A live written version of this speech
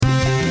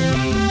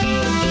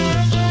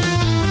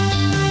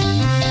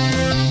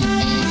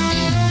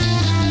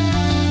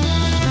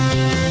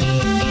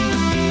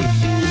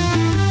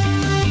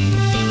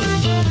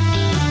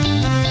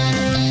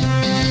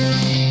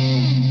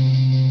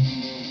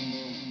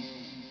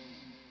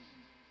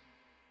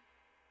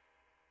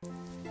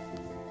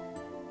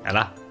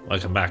Hello,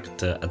 welcome back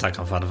to Attack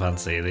on Final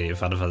Fantasy, the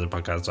Final Fantasy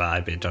podcast where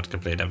I've been trying to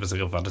complete every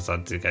single Final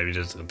Fantasy game you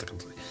just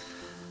complete.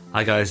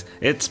 Hi guys,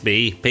 it's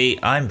me, Pete,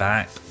 I'm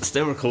back,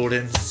 still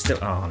recording,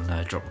 oh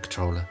no, drop my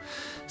controller.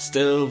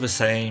 Still the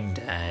same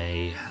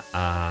day,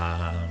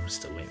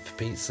 still waiting for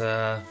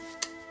pizza,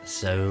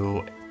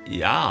 so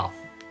yeah.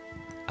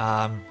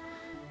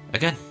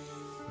 Again,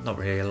 not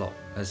really a lot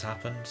has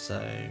happened,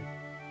 so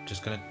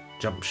just gonna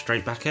jump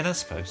straight back in, I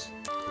suppose.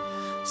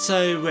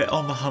 So we're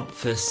on the hunt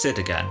for Sid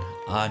again.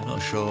 I'm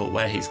not sure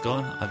where he's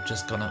gone. I've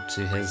just gone up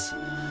to his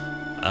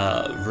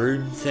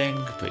room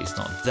thing, but he's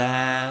not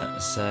there.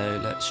 So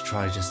let's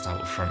try just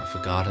out front of the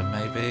garden,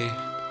 maybe.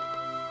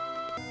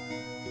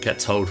 Get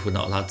told we're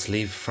not allowed to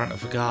leave the front of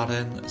the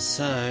garden.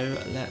 So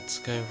let's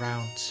go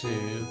round to...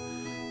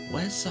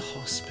 Where's the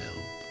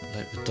hospital?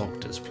 Like the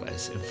doctor's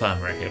place.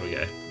 Infirmary, here we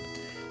go.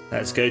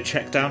 Let's go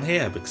check down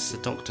here, because the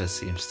doctor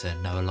seems to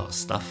know a lot of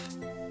stuff.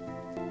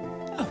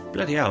 Oh,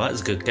 bloody hell, that's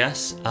a good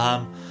guess.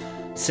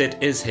 Sid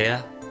is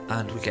here,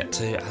 and we get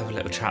to have a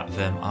little chat with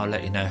him. I'll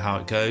let you know how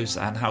it goes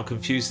and how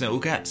confusing it all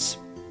gets.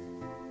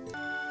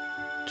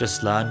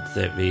 Just learned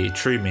that the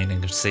true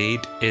meaning of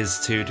Seed is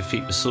to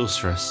defeat the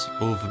sorceress.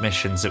 All the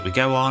missions that we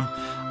go on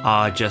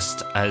are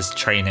just as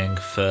training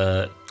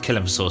for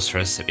killing the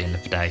sorceress at the end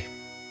of the day.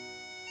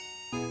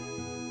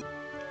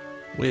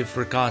 With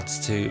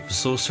regards to the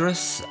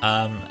sorceress,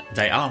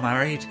 they are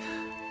married,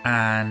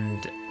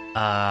 and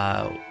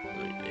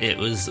it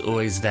was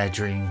always their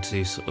dream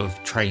to sort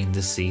of train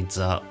the Seeds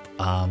up,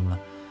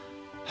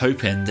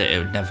 hoping that it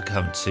would never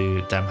come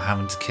to them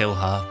having to kill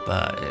her,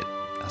 but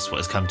that's what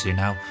it's come to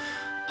now.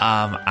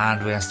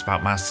 And we asked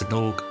about Master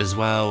Norg as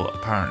well.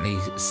 Apparently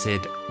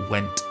Sid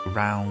went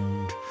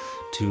round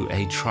to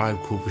a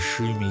tribe called the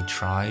Shroomy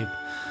tribe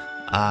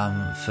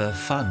for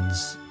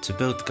funds to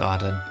build the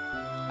garden,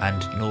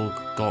 and Norg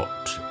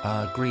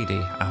got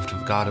greedy after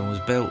the garden was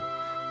built,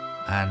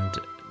 and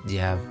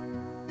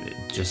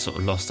just sort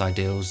of lost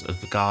ideals of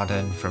the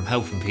garden from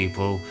helping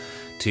people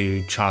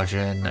to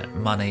charging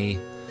money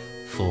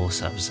for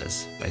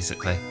services,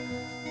 basically.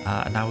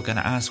 And now we're going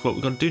to ask what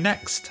we're going to do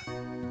next.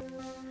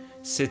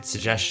 Sid's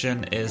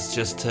suggestion is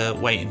just to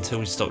wait until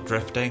we stop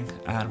drifting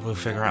and we'll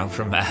figure out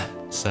from there.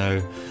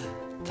 So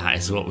that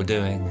is what we're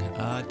doing.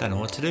 I don't know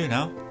what to do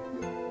now.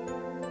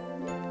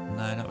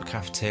 No, not the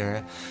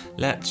cafeteria.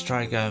 Let's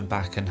try going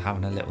back and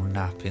having a little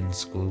nap in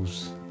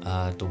school's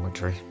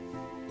dormitory.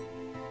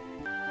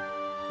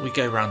 We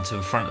go round to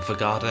the front of the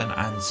garden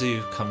and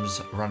Zoo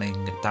comes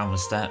running down the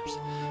steps.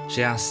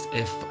 She asks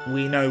if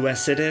we know where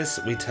Sid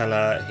is. We tell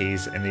her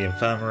he's in the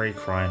infirmary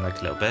crying like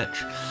a little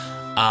bitch.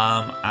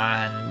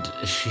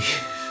 And she...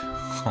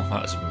 Oh,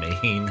 that's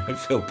mean. I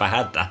feel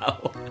bad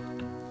now.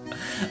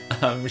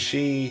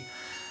 She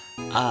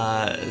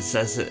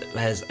says that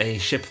there's a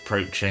ship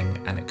approaching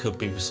and it could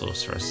be the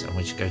sorceress and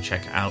we should go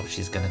check it out.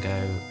 She's going to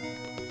go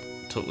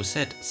talk with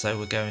Sid. So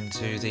we're going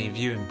to the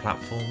viewing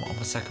platform on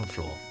the second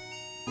floor.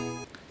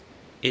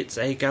 It's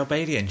a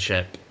Galbadian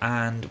ship,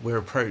 and we're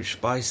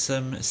approached by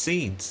some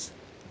seeds.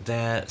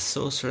 They're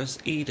Sorceress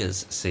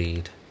Eda's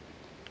seed.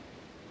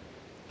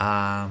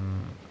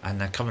 And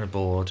they're coming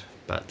aboard,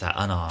 but they're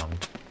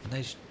unarmed. And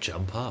they just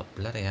jump up,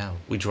 bloody hell.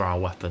 We draw our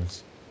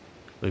weapons.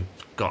 We've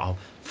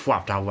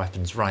whapped our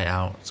weapons right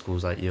out.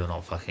 School's like, you're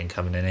not fucking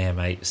coming in here,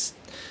 mates.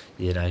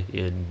 You know,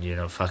 you're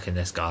not fucking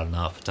this garden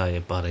up, I tell you,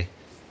 buddy.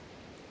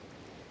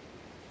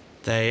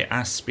 They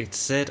ask to speak to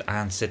Sid,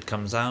 and Sid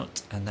comes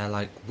out, and they're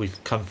like,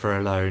 we've come for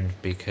a loan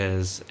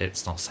because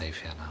it's not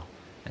safe here now.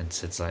 And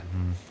Sid's like,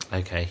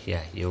 okay,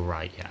 yeah, you're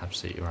right, you're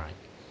absolutely right.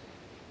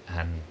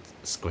 And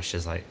Squish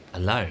is like, a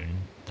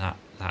loan? That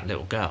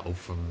little girl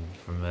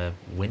from a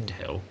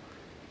Windhill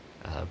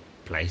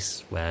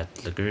place where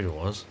Laguna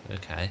was,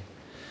 okay.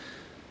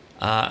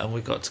 And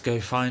we've got to go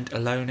find a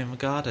loan in the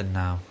garden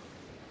now.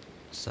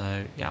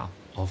 So, yeah,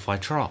 off I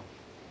trot.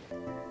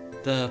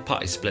 The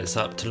party splits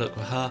up to look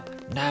for her.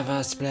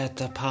 Never split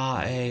the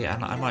party.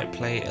 And I might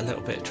play a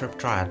little bit of Triple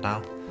Triad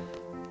now.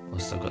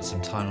 I've still got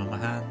some time on my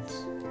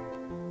hands.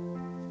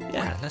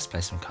 Yeah, let's play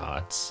some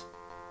cards.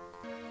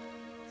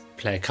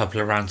 Play a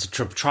couple of rounds of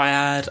Triple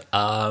Triad.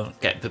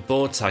 Get a bit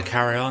bored, so I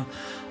carry on.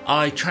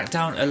 I track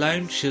down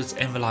Alone. She was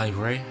in the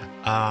library.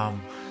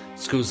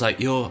 School's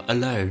like, you're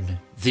alone.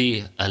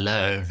 The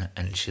alone.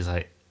 And she's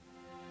like,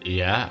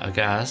 yeah, I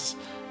guess.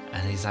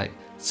 And he's like,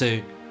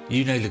 so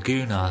you know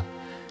Laguna?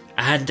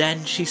 And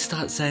then she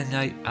starts saying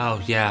like,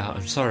 oh yeah,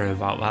 I'm sorry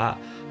about that,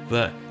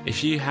 but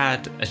if you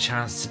had a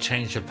chance to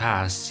change the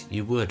past,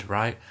 you would,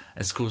 right?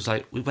 And School's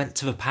like, we went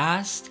to the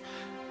past?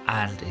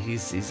 And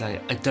he's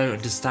like, I don't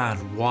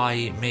understand,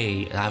 why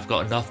me? I've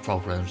got enough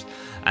problems.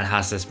 And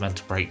has this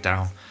mental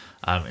breakdown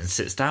and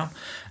sits down.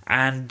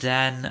 And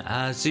then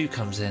Zoo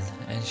comes in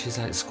and she's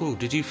like, School,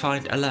 did you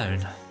find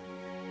Alone?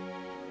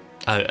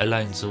 Oh,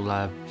 Alone's all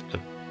a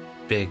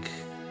big...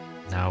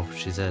 now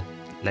she's a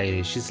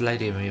lady. She's a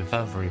lady in the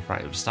infirmary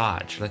right at the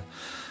start, actually.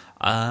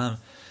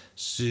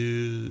 So,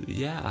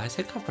 yeah, I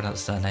think I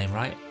pronounced her name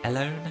right.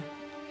 Elone?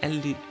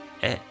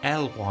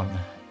 L1.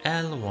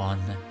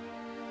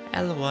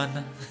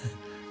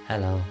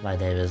 Hello, my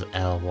name is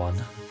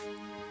L1.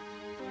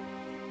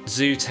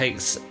 Zoo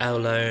takes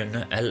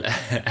L1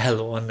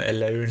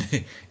 alone,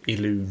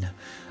 Eloon,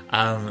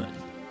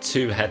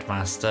 to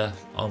Headmaster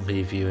on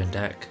the viewing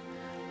deck,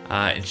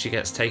 and she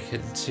gets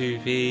taken to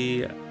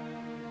the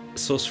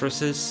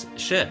Sorceress's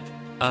ship.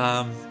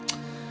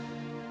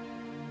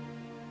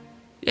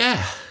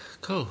 Yeah,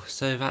 cool.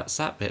 So that's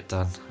that bit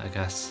done, I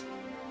guess.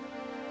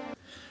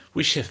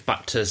 We shift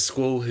back to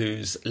Squall,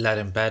 who's led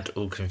in bed,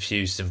 all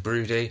confused and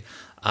broody.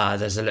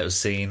 There's a little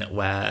scene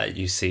where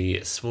you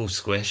see Small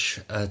Squish,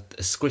 a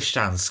squish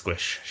down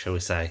squish, shall we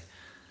say,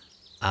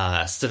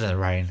 stood in the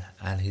rain,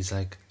 and he's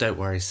like, "Don't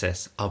worry,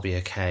 sis, I'll be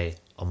okay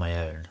on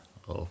my own,"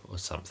 or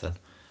something.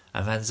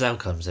 And then Zell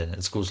comes in,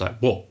 and Squall's like,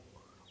 "What?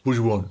 What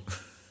do you want?"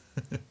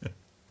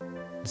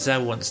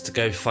 Zell wants to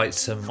go fight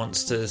some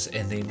monsters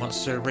in the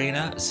monster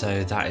arena,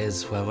 so that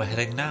is where we're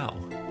heading now.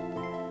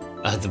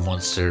 The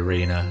monster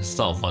arena. It's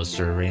not a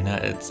monster arena,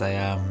 it's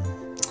a,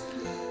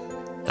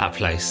 that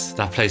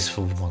place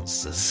full of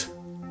monsters.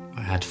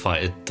 I had to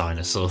fight a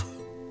dinosaur.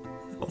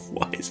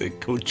 Why is it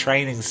called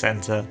Training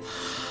Centre?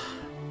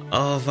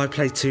 Oh, have I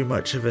played too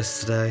much of this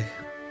today?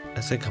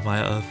 I think I might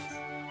have.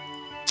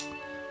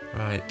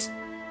 Right.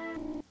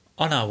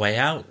 On our way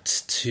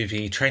out to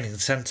the training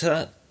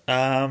centre,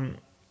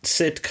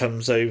 Sid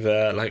comes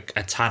over like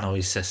a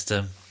tannoy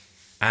system,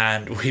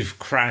 and we've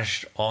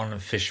crashed on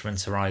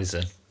Fisherman's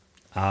Horizon.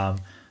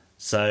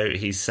 So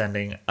he's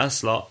sending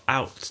us lot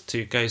out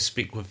to go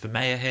speak with the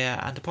mayor here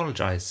and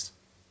apologise.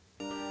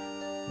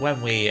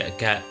 When we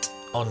get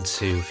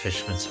onto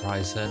Fisherman's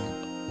Horizon,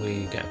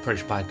 we get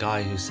approached by a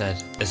guy who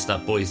said, "Listen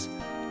up, boys,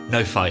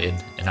 no fighting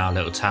in our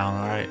little town,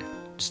 alright?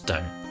 Just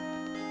don't.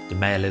 The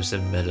mayor lives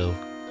in the middle,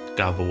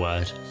 go have a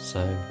word."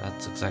 So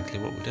that's exactly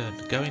what we're doing.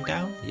 Going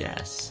down?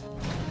 Yes.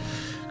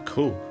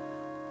 Cool.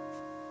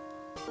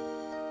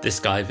 This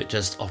guy that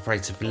just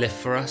operated the lift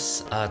for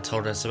us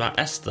told us about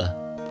Esther,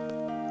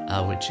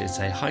 which is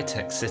a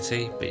high-tech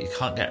city, but you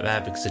can't get there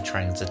because the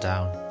trains are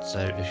down. So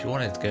if you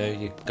wanted to go,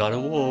 you gotta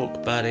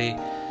walk, buddy.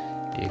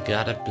 You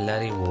gotta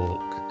bloody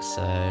walk.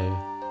 So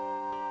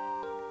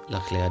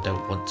luckily I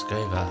don't want to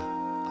go there.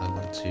 I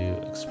want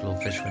to explore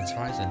Fisherman's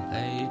Horizon.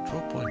 Hey,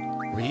 draw point.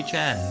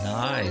 Regen,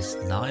 nice.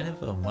 9 of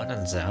them. Well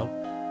done, Zell.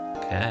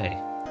 Okay.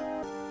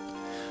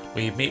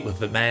 We meet with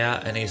the mayor,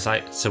 and he's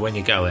like, "So when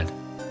you going?"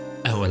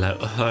 And we're like,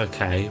 "Oh,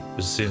 okay,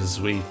 as soon as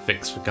we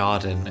fix the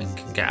garden and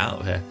can get out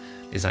of here."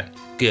 He's like,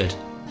 "Good,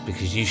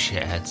 because you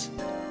shitheads,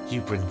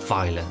 you bring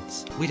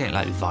violence. We don't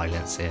like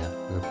violence here.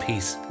 We're a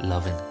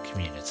peace-loving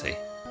community."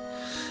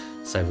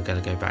 So we're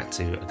going to go back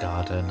to a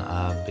garden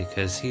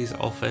because he's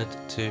offered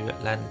to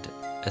lend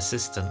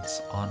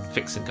assistance on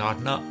fixing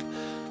garden up,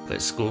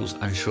 but Squall's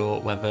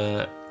unsure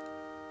whether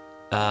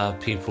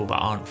people that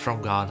aren't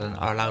from garden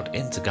are allowed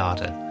into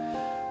garden.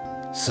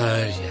 So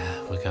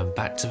yeah, we're going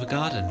back to the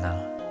garden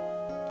now.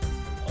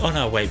 On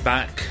our way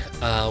back,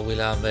 we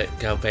learn that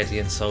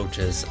Galbadian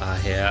soldiers are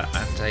here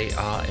and they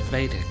are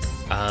invading.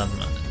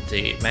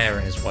 The mayor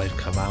and his wife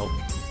come out,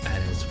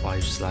 and his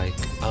wife's like,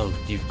 "Oh,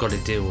 you've got to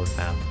deal with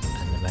them."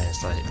 And the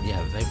mayor's like,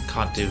 "Yeah, they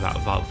can't do that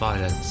without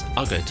violence.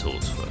 I'll go talk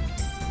to them."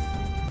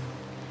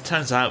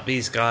 Turns out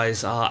these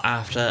guys are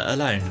after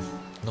Alone,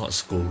 not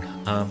Squall.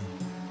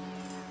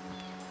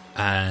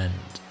 And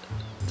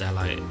they're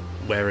like,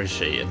 "Where is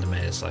she?" And the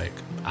mayor's like,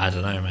 "I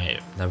don't know,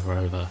 mate, never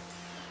heard of her."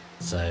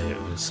 So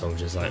the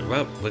soldier's like,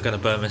 "Well, we're going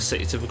to burn this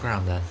city to the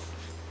ground then."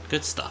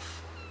 Good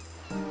stuff.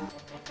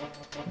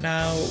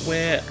 Now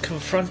we're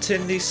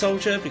confronting the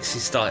soldier because he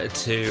started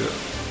to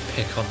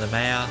pick on the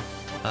mayor.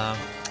 Yeah,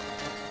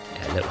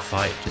 a little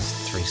fight,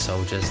 just 3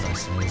 soldiers,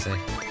 nice and easy.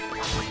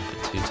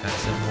 2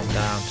 tanks in, 1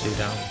 down, 2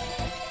 down.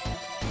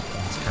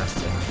 One's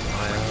casting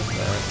fire,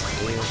 but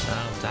he is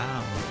now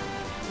down.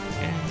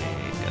 Yay,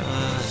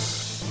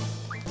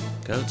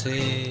 go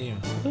team!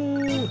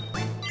 Woo.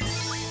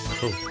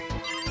 Cool.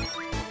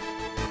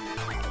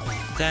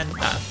 Then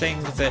that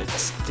thing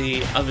that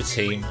the other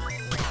team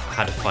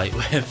had a fight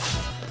with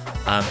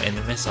in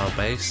the missile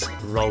base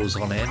rolls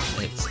on in.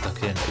 It's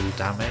looking all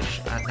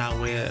damaged, and now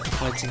we're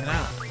fighting it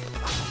out.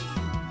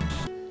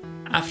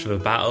 After the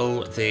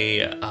battle,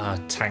 the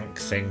tank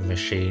thing,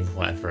 machine,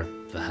 whatever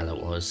the hell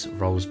it was,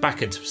 rolls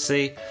back into the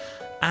sea,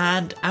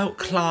 and out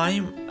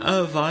climb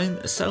Irvine,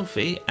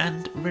 Selfie,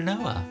 and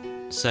Renoa.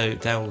 So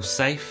they're all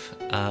safe.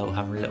 We're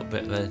having a little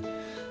bit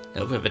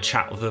of a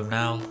chat with them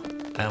now,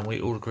 and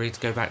we all agree to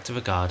go back to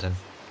the garden.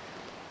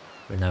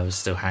 Renoa's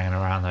still hanging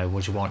around though.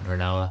 What do you want,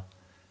 Renoa?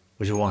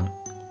 What do you want?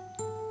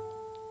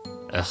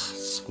 Ugh,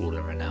 Squall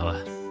and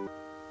Renoa.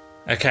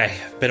 Okay,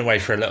 been away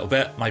for a little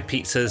bit. My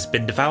pizza's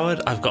been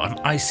devoured. I've got an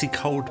icy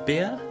cold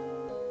beer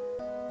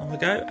on the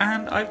go,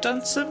 and I've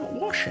done some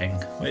washing,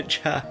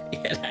 which, go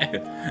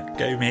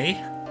me.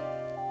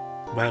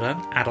 Well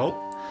done, adult.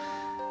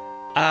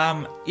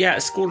 Yeah,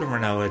 Squall and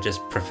Renoa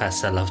just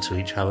profess their love to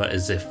each other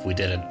as if we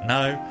didn't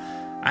know.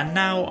 And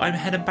now I'm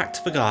heading back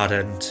to the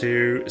garden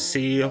to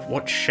see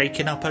what's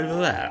shaking up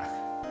over there.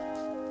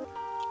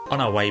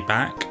 On our way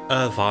back,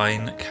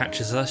 Irvine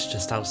catches us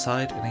just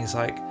outside, and he's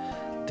like,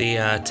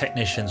 The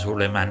technicians are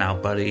all in there now,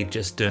 buddy,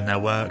 just doing their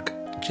work.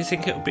 Do you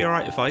think it would be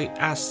alright if I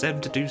asked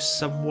them to do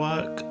some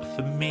work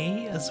for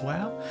me as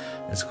well?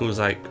 And School's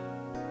like,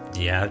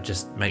 yeah,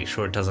 just make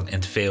sure it doesn't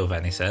interfere with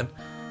anything.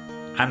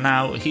 And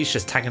now he's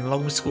just tagging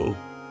along with School.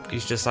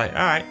 He's just like,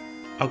 alright,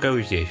 I'll go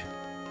with you.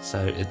 So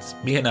it's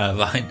me and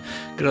Irvine.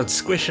 Good old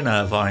Squish and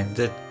Irvine,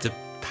 the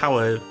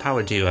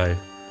power duo.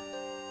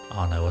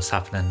 Oh no, what's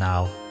happening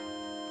now?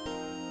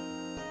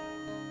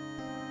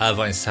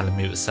 Irvine's telling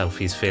me that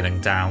Selfie's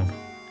feeling down.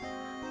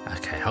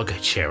 Okay, I'll go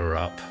cheer her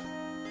up.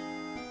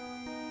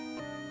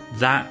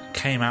 That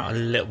came out a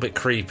little bit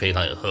creepy,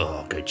 like, oh,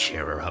 I'll go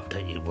cheer her up,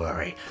 don't you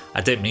worry.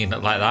 I didn't mean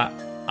it like that.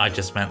 I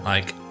just meant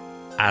like,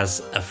 as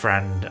a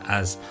friend,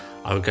 as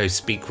I would go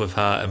speak with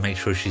her and make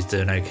sure she's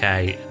doing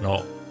okay,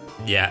 not,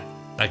 yeah,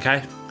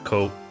 okay,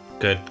 cool,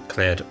 good,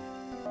 cleared.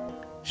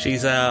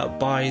 She's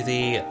by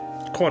the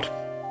quad,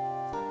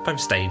 by the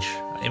stage,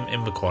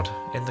 in the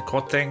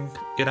quad thing,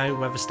 you know,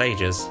 where the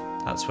stage is.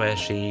 That's where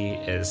she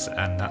is,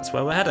 and that's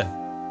where we're heading.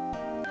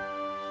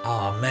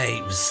 Oh,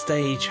 mate, the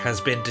stage has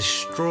been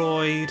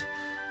destroyed.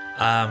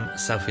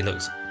 Selfie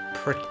looks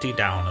pretty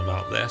down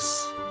about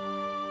this.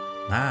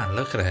 Man,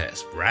 look at it,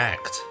 it's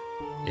wrecked.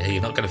 Yeah,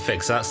 you're not going to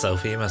fix that,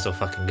 Selfie. You must as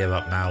well fucking give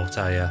up now, I'll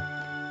tell you.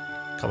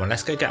 Come on,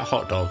 let's go get a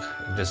hot dog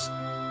and just,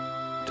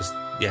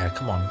 yeah,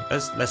 come on,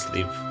 let's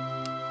leave.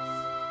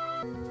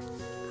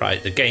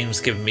 Right, the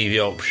game's given me the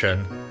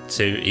option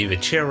to either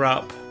cheer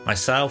up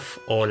myself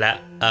or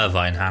let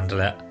Irvine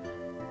handle it.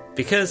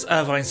 Because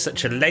Irvine's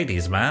such a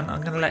ladies' man, I'm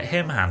going to let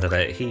him handle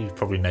it. He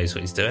probably knows what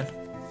he's doing.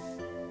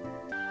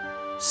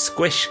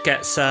 Squish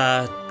gets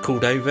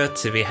called over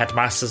to the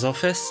headmaster's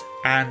office,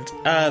 and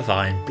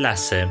Irvine,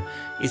 bless him,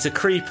 he's a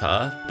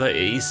creeper, but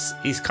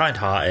he's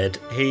kind-hearted.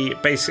 He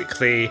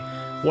basically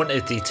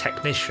wanted the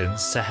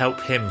technicians to help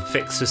him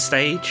fix the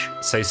stage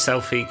so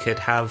Selfie could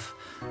have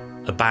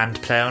a band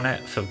play on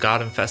it for the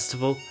Garden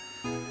Festival.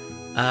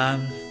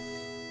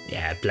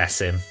 Yeah, bless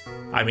him.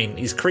 I mean,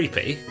 he's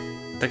creepy.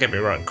 Don't get me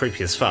wrong,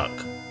 creepy as fuck.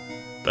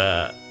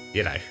 But,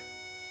 you know.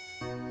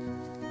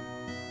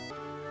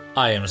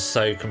 I am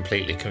so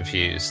completely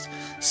confused.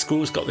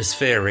 School's got this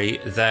theory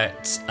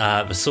that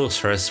the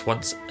sorceress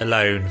wants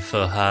Alone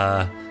for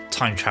her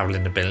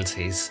time-travelling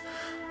abilities.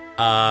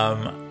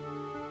 But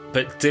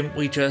didn't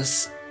we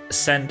just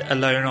send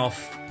Alone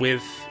off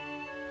with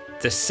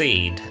the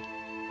seed?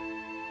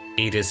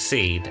 Ida's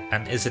seed,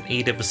 and isn't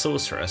Ida the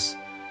sorceress?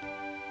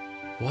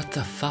 What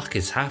the fuck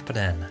is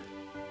happening?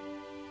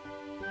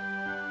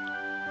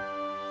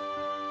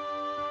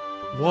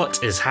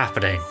 What is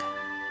happening?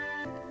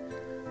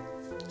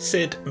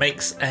 Sid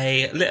makes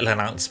a little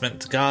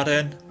announcement to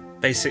Garden,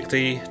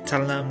 basically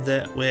telling them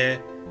that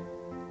we're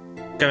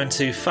going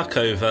to fuck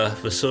over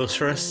the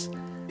sorceress,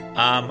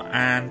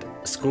 and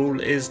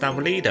School is now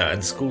the leader,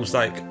 and School's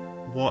like,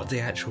 what the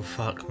actual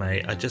fuck,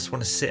 mate? I just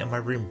want to sit in my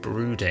room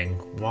brooding.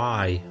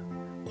 Why?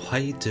 Why are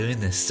you doing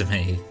this to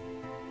me?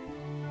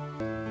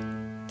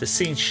 The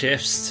scene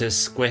shifts to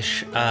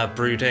Squish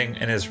brooding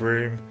in his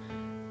room,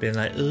 being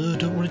like, oh, I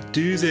don't want to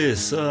do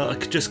this. I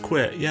could just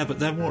quit. Yeah, but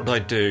then what would I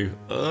do?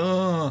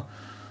 Oh,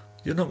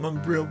 you're not my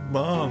real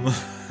mum.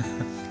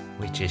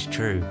 Which is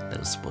true.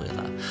 Little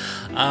spoiler.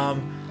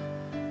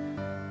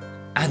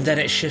 And then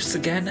it shifts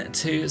again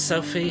to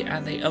Selfie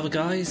and the other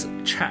guys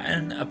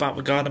chatting about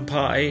the garden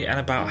party and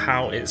about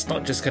how it's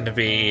not just going to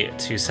be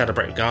to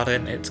celebrate the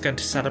garden, it's going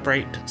to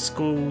celebrate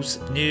School's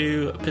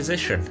new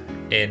position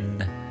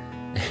in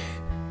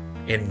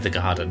the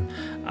garden.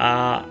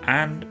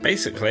 And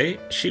basically,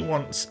 she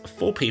wants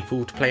 4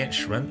 people to play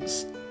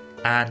instruments,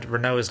 and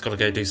Renoa's got to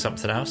go do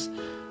something else.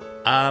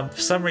 For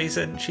some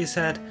reason, she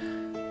said,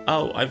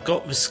 oh, I've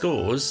got the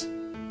scores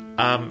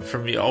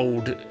from the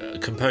old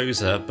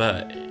composer,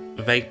 but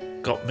they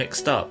got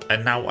mixed up,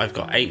 and now I've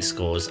got 8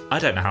 scores. I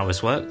don't know how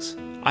this works.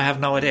 I have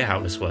no idea how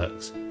this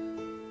works.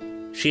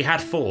 She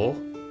had 4,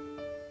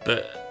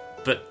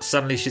 but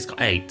suddenly she's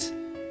got 8.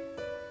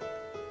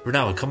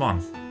 Renoa, come on.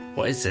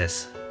 What is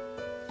this?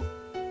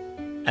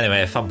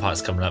 Anyway, a fun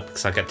part's coming up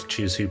because I get to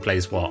choose who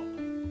plays what.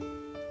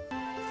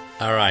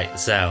 Alright,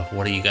 Zell,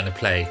 what are you going to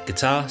play?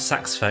 Guitar,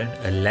 saxophone,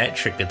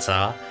 electric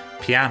guitar,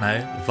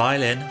 piano,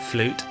 violin,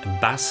 flute,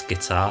 bass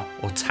guitar,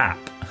 or tap?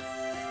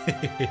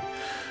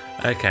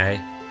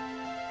 Okay.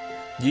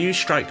 You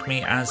strike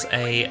me as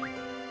a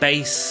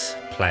bass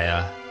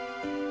player.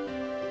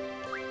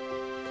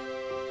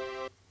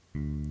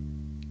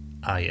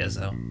 Ah, yeah,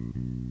 Zell.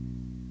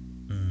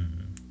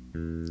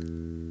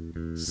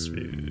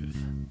 Smooth.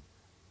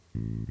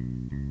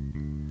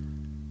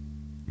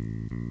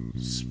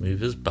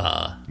 Smooth as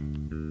bar.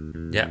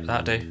 Yep,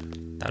 that'll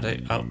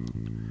do. Oh.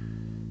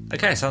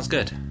 Okay, sounds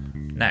good.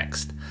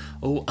 Next.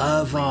 Oh,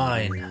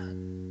 Irvine.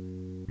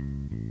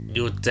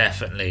 You're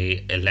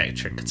definitely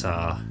electric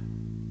guitar.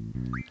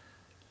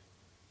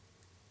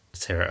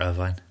 Let's hear it,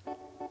 Irvine.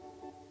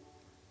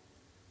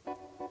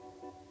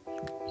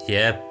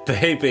 Yeah,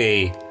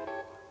 baby.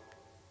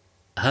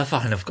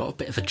 Irvine, I've got a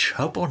bit of a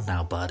chub on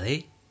now,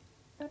 buddy.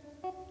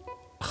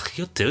 Oh,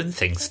 you're doing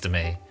things to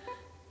me.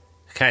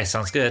 Okay,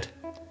 sounds good.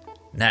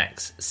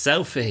 Next,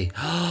 Selfie.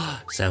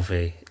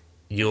 Selfie,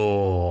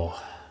 your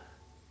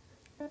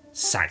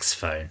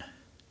saxophone.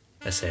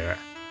 Let's hear it.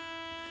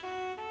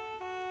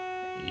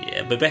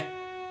 Yeah, baby.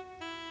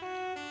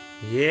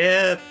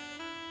 Yeah,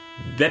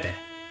 baby.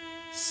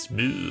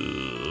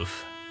 Smooth.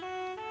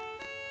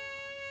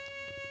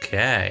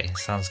 Okay,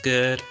 sounds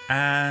good.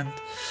 And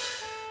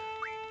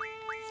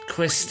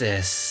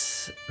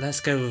Quistis.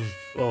 Let's go with,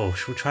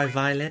 should we try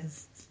violin?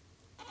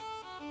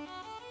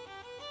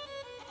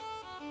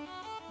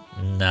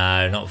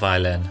 No, not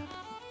violin.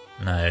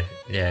 No,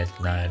 no.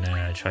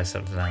 Try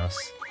something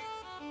else.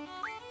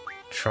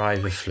 Try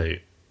the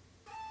flute.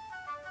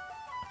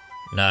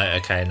 No,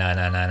 okay, no.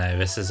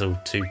 This is all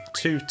too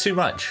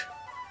much.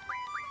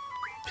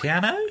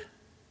 Piano?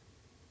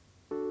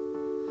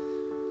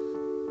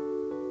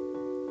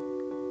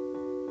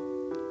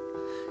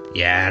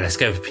 Yeah, let's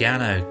go with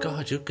piano.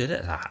 God, you're good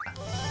at that.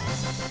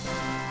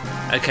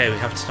 Okay, we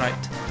have tonight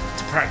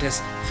to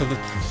practice for the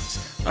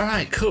performance.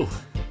 Alright, cool.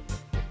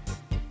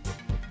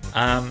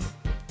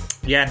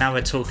 Now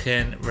we're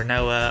talking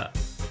Renoa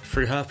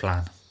through her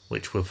plan,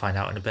 which we'll find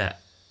out in a bit.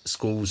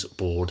 School's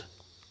bored.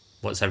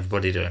 What's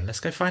everybody doing? Let's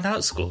go find out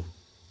at school.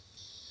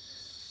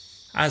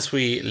 As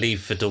we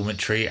leave the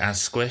dormitory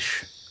as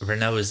Squish,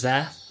 Renoa's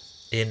there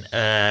in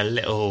a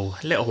little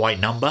white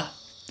number.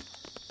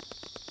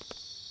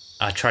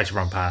 I tried to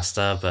run past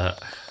her,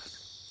 but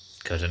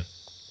couldn't.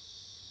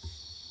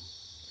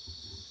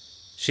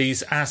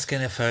 She's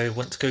asking if I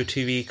want to go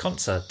to the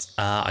concert.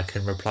 I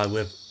can reply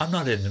with, I'm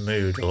not in the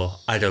mood, or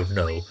I don't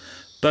know.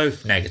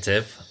 Both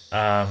negative.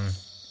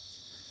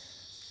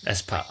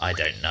 Let's put, I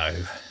don't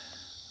know.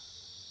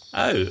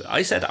 Oh,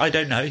 I said, I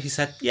don't know. He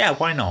said, yeah,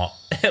 why not?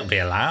 It'll be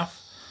a laugh.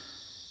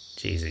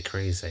 Jeezy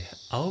crazy.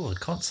 Oh, the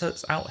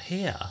concert's out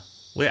here.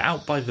 We're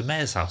out by the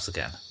mayor's house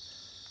again.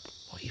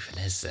 What even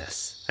is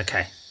this?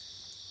 Okay.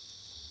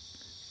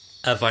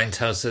 Irvine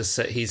tells us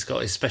that he's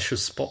got a special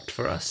spot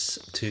for us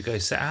to go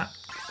sit at.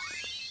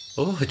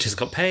 Oh, I just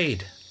got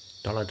paid.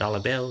 Dollar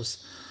bills.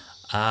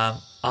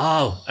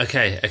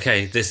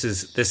 Okay. This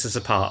is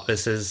a part.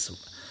 This is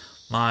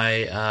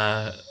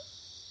my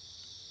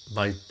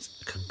my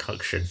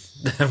concoction.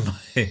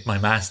 my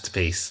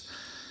masterpiece.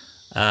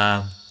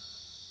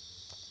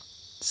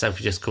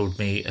 Sophie just called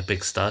me a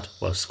big stud.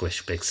 Well,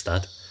 Squish big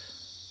stud.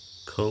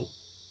 Cool.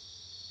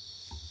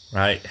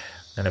 Right.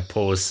 I'm going to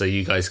pause so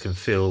you guys can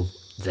feel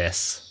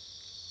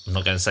this. I'm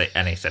not going to say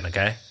anything,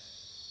 okay?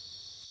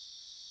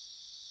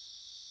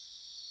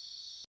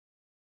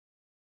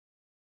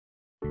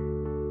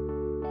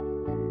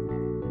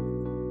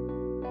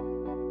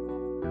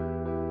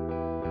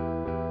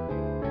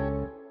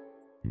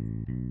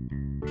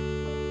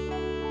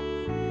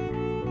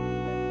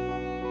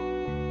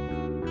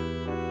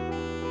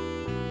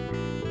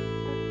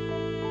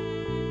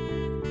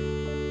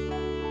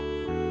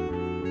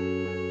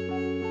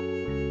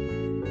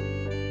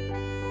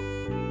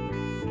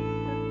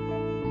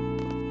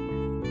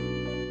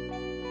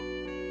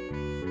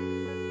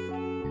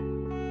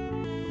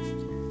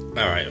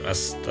 Alright,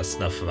 that's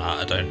enough of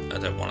that. I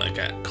don't want to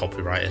get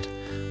copyrighted.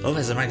 Oh,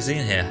 there's a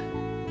magazine here.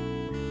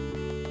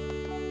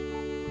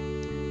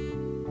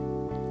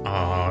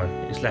 Oh,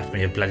 he's left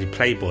me a bloody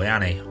Playboy,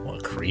 hasn't he? What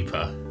a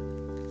creeper.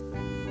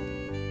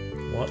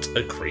 What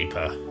a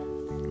creeper.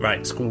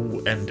 Right,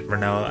 school and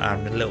Renoa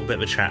having a little bit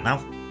of a chat now.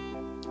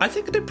 I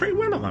think I did pretty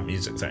well on that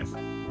music thing.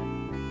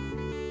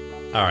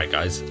 Alright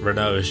guys,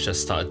 Renoa has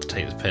just started to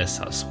take the piss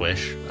out of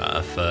Squish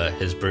for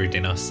his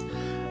broodiness.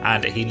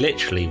 And he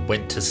literally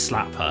went to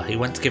slap her. He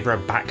went to give her a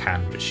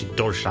backhand, but she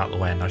dodged out the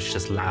way and now she's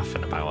just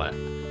laughing about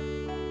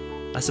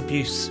it. That's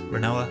abuse,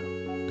 Renoa.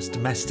 It's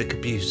domestic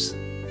abuse.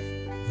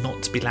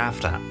 Not to be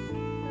laughed at.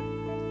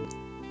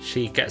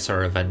 She gets her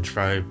revenge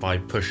though by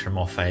pushing him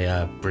off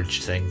a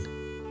bridge thing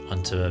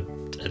onto a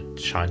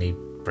shiny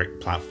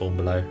brick platform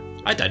below.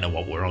 I don't know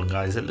what we're on,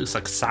 guys. It looks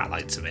like a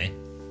satellite to me.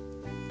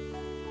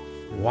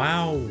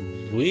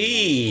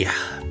 Wow-wee.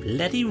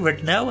 Bloody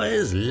Renoa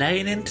is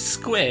laying into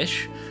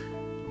Squish.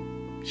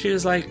 She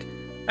was like,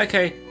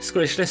 okay,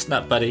 Squish, listen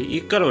up, buddy.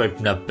 You've got to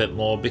open up a bit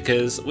more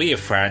because we are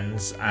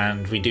friends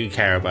and we do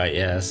care about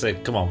you. So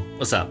come on,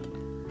 what's up?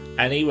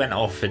 And he went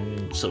off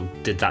and sort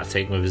of did that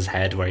thing with his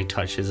head where he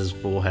touches his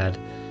forehead.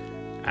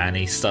 And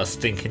he starts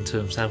thinking to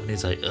himself and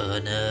he's like, oh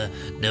no,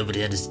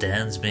 nobody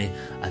understands me.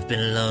 I've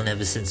been alone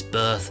ever since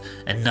birth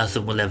and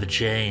nothing will ever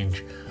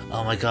change.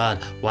 Oh my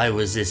god, why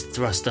was this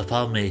thrust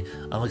upon me?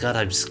 Oh my god,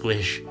 I'm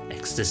Squish.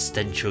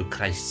 Existential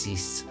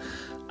crisis.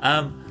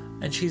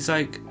 And she's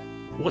like,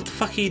 what the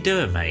fuck are you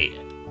doing, mate?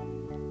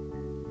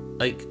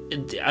 Like,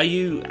 are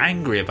you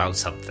angry about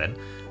something?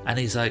 And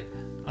he's like,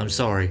 I'm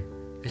sorry.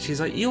 And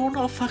she's like, you're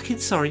not fucking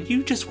sorry.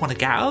 You just want to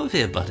get out of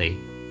here, buddy.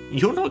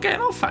 You're not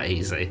getting off that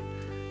easy.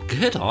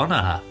 Good on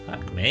her.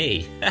 Fuck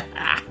me.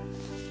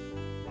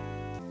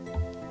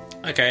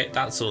 Okay,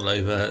 that's all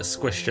over.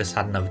 Squish just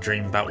had another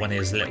dream about when he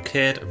was a little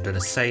kid. I'm going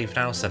to save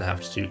now so I don't have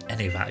to do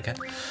any of that again.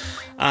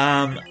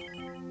 And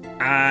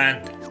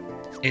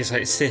he's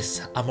like,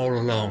 sis, I'm all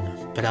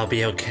alone, but I'll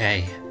be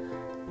okay.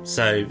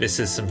 So this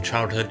is some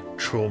childhood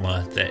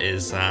trauma that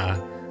is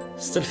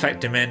still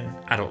affecting him in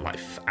adult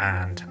life.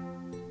 And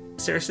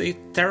seriously,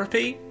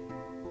 therapy?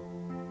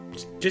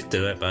 Just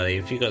do it, buddy.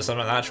 If you got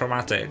something that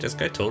traumatic, just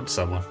go talk to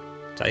someone.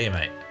 Tell you,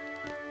 mate.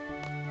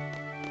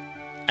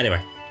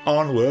 Anyway,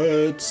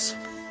 onwards.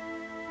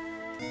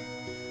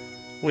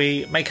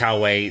 We make our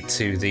way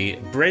to the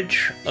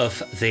bridge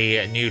of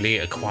the newly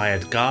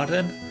acquired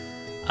garden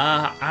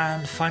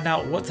and find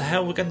out what the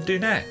hell we're going to do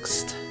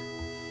next.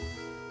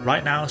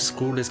 Right now,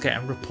 school is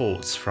getting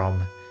reports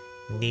from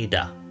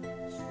neither.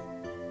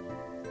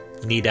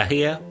 Neither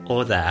here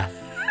or there.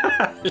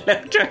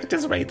 Let me try to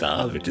just make that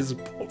up. It just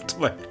popped to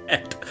my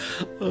head.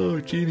 Oh,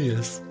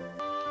 genius.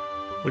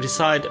 We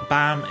decide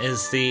Bam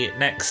is the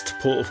next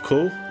port of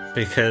call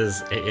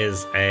because it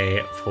is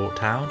a port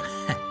town.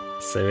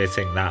 So we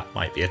think that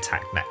might be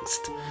attacked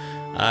next.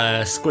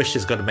 Squish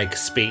has got to make a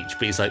speech,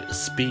 but he's like, a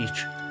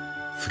speech?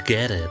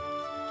 Forget it.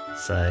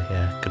 So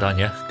yeah, good on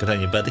you. Good on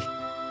you, buddy.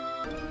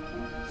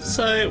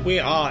 So we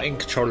are in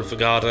control of the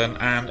garden,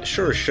 and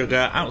sure as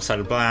sugar, outside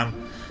of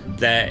Blam,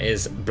 there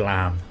is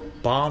Blam.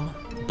 Blam.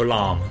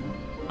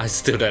 I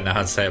still don't know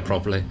how to say it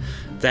properly.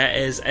 There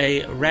is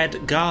a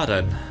red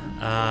garden.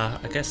 I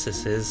guess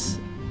this is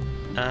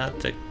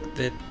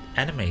the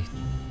enemy.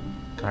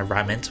 Can I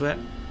ram into it?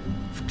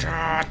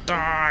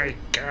 Die!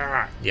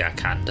 Yeah, I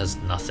can. Does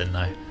nothing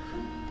though.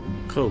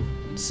 Cool.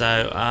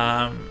 So,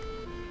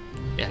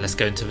 yeah, let's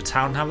go into the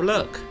town and have a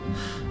look.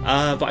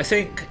 But I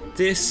think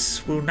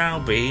this will now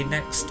be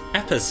next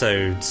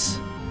episode's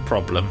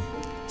problem.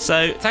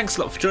 So, thanks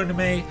a lot for joining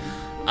me.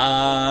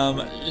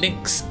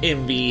 Links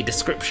in the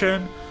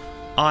description.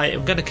 I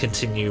am going to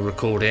continue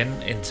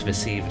recording into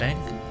this evening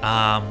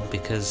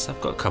because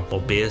I've got a couple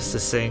more beers to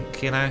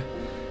sink, you know.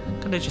 I'm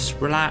going to just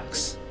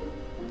relax,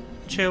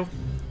 chill,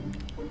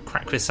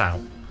 crack this out.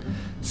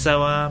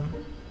 So,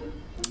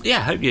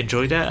 yeah, hope you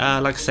enjoyed it.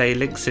 Like I say,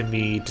 links in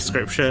the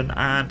description,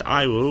 and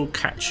I will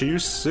catch you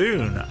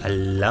soon. I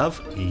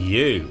love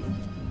you.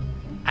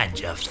 And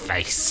your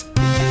face.